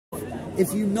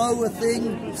If you know a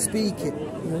thing, speak it.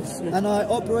 Yes. And I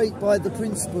operate by the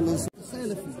principle as the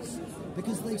Salafis,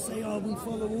 because they say, oh, we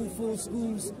follow all four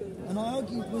schools. And I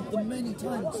argued with them many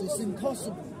times, it's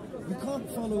impossible. You can't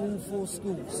follow all four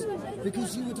schools,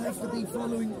 because you would have to be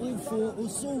following all four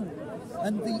usul.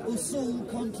 And the usul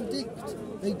contradict.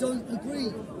 They don't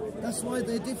agree. That's why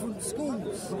they're different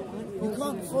schools. You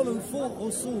can't follow four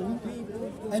usul,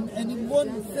 and in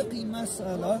one fiqh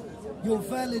mas'ala, you're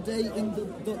validating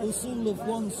the usul of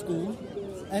one school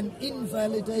and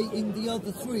invalidating the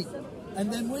other three.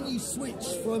 And then when you switch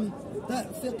from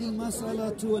that fiqh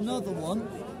mas'ala to another one,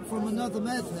 from another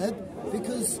madhab,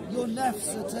 because your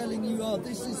nafs are telling you, oh,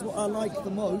 this is what I like the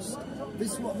most,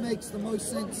 this is what makes the most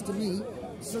sense to me,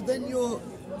 so then you're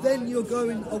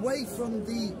going away from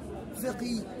the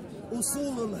fiqh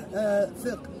usul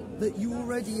fiqh that you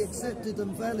already accepted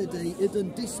and validated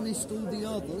and dismissed all the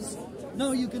others.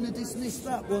 Now you're going to dismiss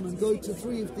that one and go to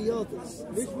three of the others.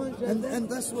 And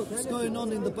that's what's going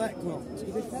on in the background.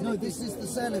 No, this is the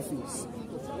Salafis.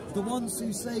 The ones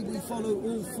who say we follow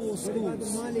all four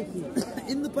schools.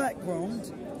 In the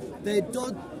background, they're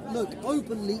look,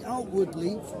 openly,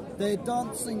 outwardly, they're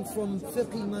dancing from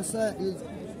fiqh masail,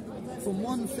 from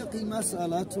one fiqh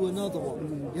mas'ala to another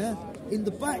one. Yeah? In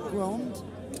the background,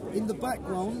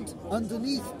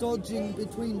 underneath dodging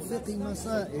between fiqh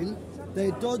masail,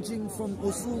 they're dodging from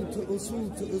usul to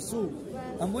usul to usul.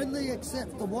 And when they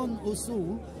accept the one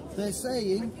usul, they're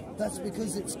saying that's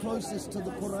because it's closest to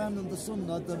the Quran and the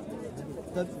Sunnah,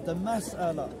 the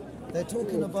mas'ala. They're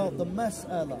talking about the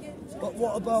mas'ala. But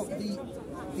what about the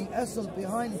asl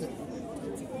behind it?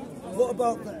 What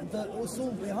about the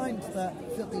usul behind that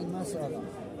fiqh mas'ala?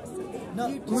 Now,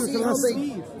 see how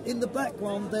in the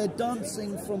background they're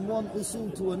dancing from one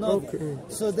usul to another. Okay.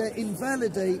 So they're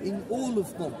invalidating all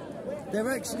of them.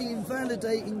 They're actually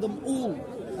invalidating them all.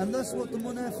 And that's what the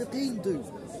munafiqeen do.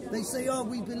 They say, oh,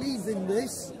 we believe in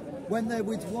this, when they're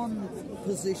with one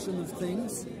position of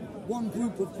things, one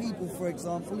group of people, for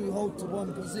example, who hold to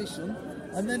one position,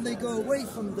 and then they go away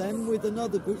from them with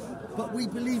another group, but we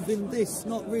believe in this,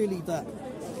 not really that.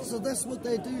 So that's what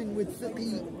they're doing with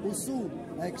fiqh usul,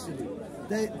 actually.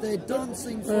 They're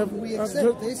dancing from we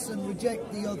accept this and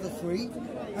reject the other three,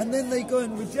 and then they go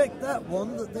and reject that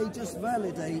one that they just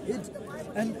validated,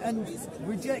 and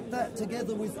reject that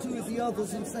together with two of the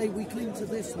others and say we cling to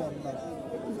this one now.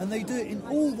 And they do it in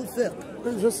all the fiqh.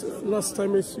 Just last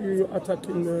time I see you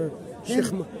attacking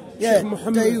Sheikh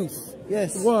Muhammad. Dayuth.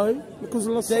 Yes. Why? Because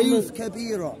last Dayuth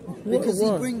Kabira. Because he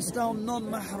brings down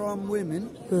non-mahram women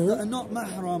that are not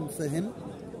mahram for him,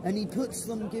 and he puts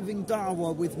them giving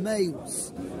da'wah with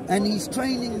males. And he's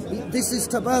training, this is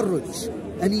tabarruj,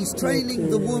 and he's training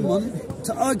the woman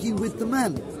to argue with the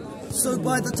man. So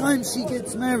by the time she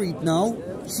gets married now,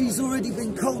 she's already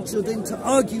been cultured into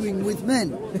arguing with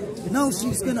men. Now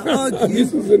she's going to argue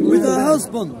with her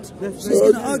husband. She's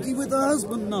going to argue with her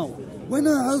husband now. When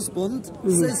her husband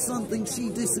says something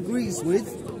she disagrees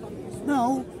with,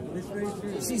 now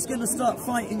she's going to start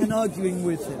fighting and arguing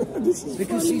with him.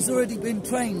 Because she's already been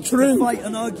trained to fight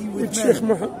and argue with men.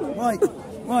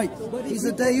 Right. He's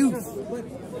a dayuth.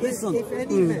 Listen.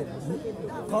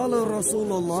 قال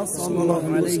رسول الله صلى الله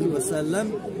عليه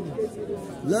وسلم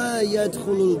لا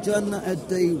يدخل الجنة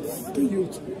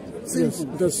الديوث. Simple.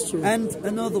 Yes, that's true. And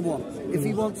another one, if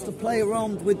he wants to play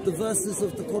around with the verses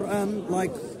of the Quran,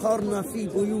 like قَرْنَ فِي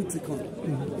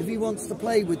بُيُوتِكُمْ, if he wants to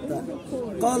play with that.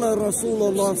 قال رسول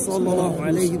الله صلى الله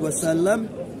عليه وسلم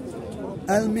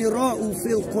المراء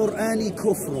في القرآن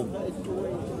كفر.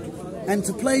 And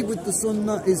to play with the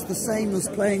Sunnah is the same as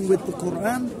playing with the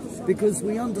Quran, because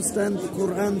we understand the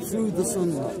Quran through the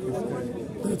Sunnah.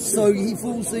 So he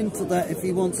falls into that if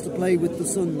he wants to play with the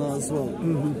Sunnah as well.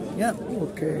 Yeah.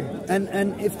 Okay. And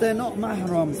if they're not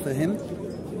mahram for him,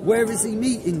 where is he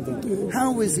meeting them?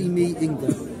 How is he meeting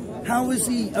them? How is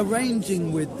he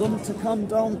arranging with them to come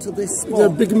down to this spot? The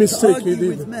big mistake to argue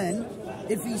with men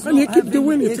if he's and not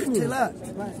having it. ikhtilat.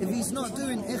 If he's not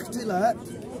doing ikhtilat,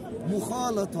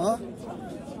 mukhalata,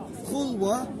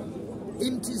 khulwa,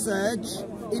 imtizaj,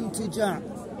 imtija'.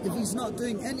 If he's not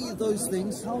doing any of those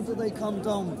things, how do they come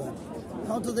down there?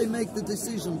 How do they make the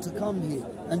decision to come here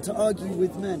and to argue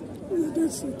with men?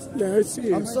 Yeah, I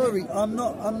see. I'm sorry, I'm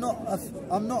not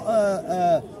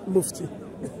a mufti.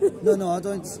 No, I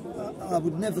don't. I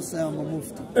would never say I'm a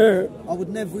mufti. I would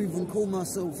never even call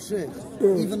myself sheikh,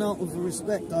 even out of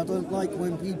respect. I don't like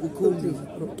when people call me.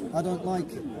 I don't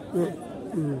like it.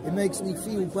 It makes me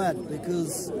feel bad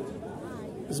because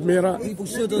people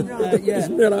shouldn't.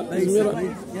 Basically,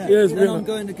 then I'm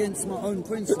going against my own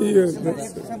principles. Yes,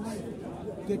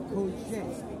 Get called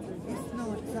sheikh. It's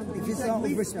not something if it's out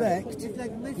of respect,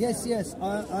 yes,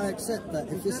 I accept that.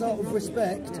 If it's out of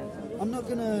respect, I'm not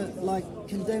going to like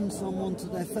condemn someone to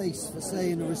their face for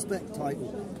saying a respect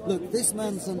title. Look, this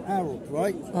man's an Arab,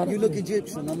 right? You look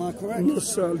Egyptian, am I correct?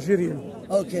 Yes, Algerian.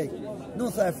 Okay,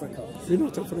 North Africa.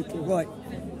 North Africa. Right.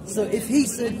 So if he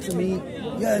said to me,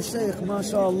 Ya Shaykh,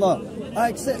 mashallah, I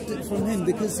accept it from him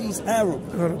because he's Arab.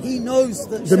 He knows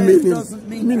that Shaykh doesn't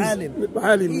mean alim.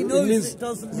 He knows it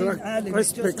doesn't mean alim,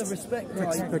 it's just a respect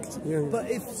title.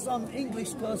 But if some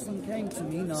English person came to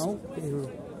me now,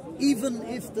 even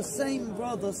if the same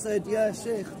brother said Ya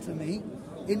Shaykh to me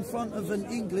in front of an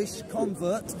English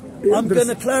convert, I'm going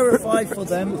to clarify for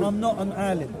them I'm not an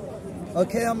alim.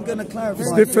 Okay, I'm going to clarify.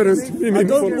 It's different. I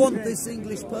don't want this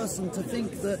English person to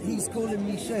think that he's calling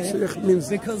me Shaykh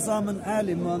because I'm an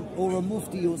alim or a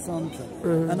mufti or something.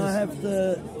 And I have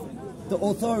the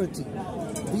authority.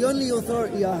 The only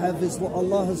authority I have is what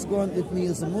Allah has granted me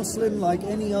as a Muslim, like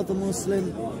any other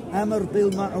Muslim. Amr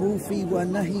bil ma'rufi wa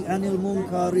nahi anil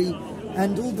munkari,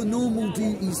 and all the normal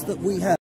duties that we have.